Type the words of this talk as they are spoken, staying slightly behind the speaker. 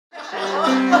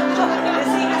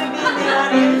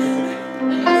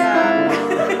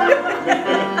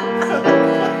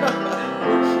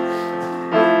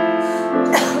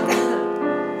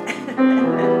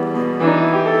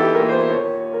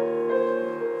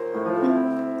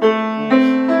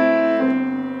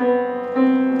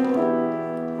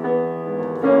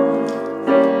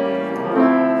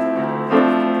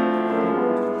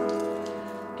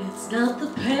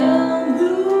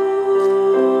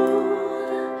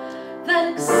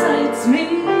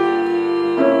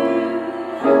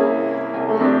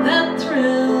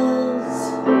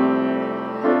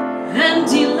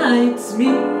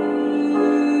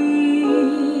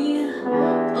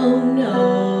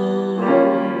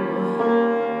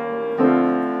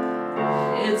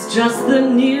It's just the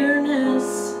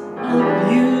nearness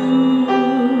of you.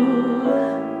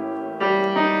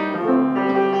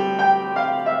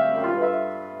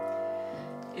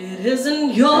 It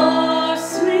isn't your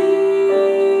sweet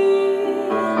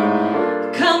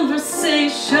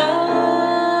conversation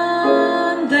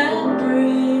that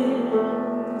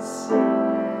brings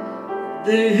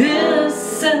this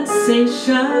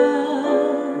sensation.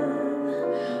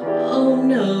 Oh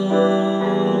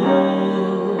no.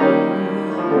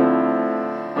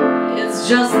 It's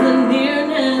just the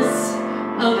nearness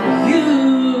of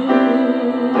you.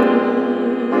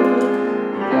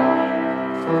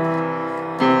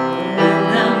 When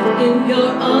I'm in your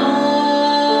arms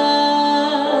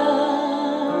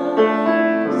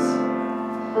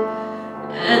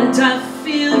and I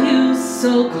feel you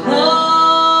so close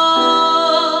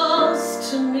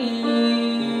to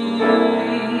me.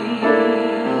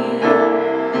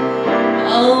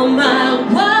 Oh, my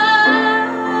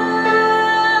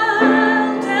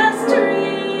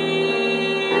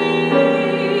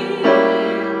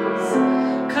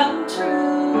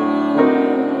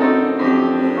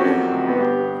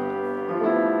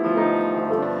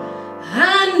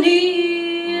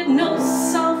no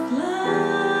soft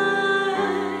lights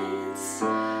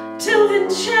to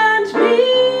enchant me.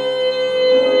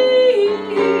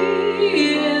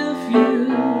 If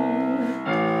you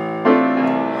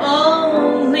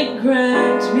only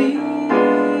grant me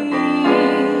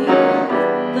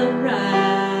the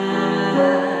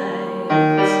right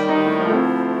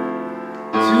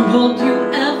to hold you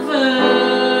ever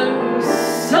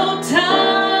so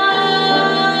tight.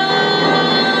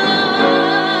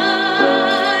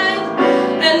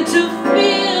 To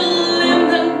feel in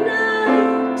the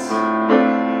night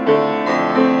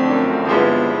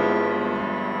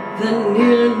the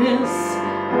nearness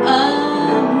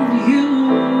of you.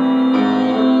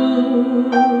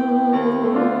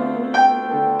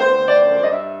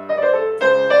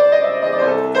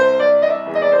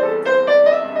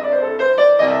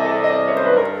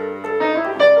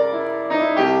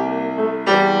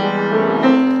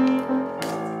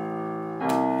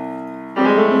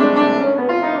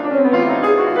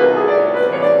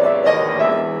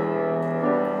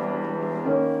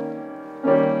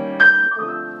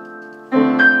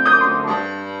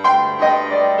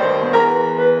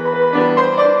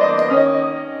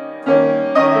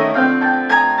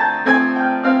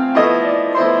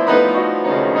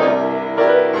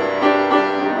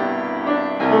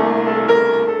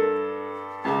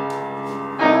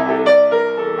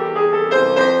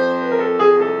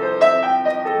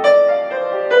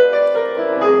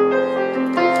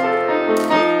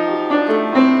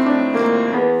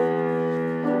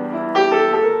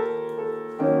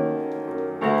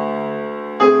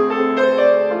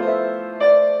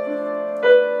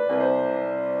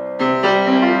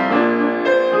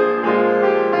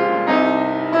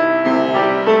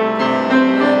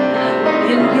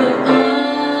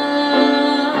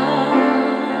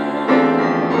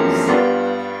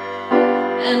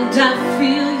 And I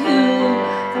feel you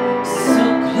so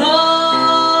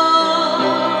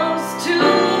close to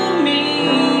me.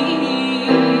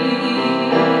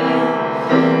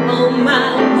 Oh, my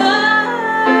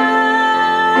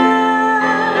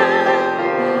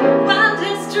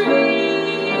wildest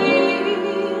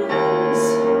dreams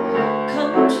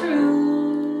come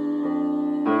true.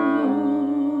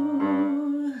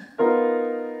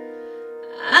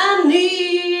 I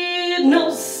need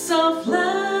no soft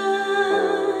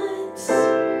light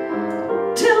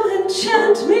to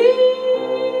enchant me.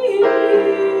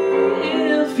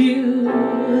 If you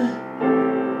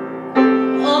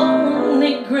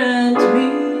only grant me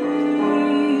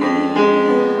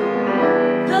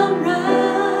the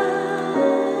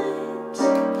right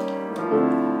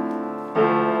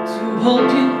to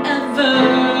hold you ever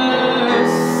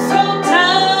so tight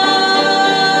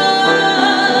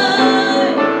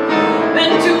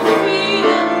and to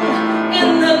feel in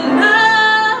the night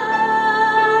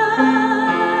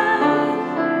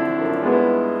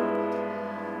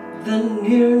the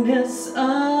nearness of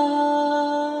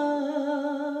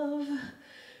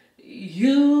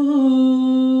you.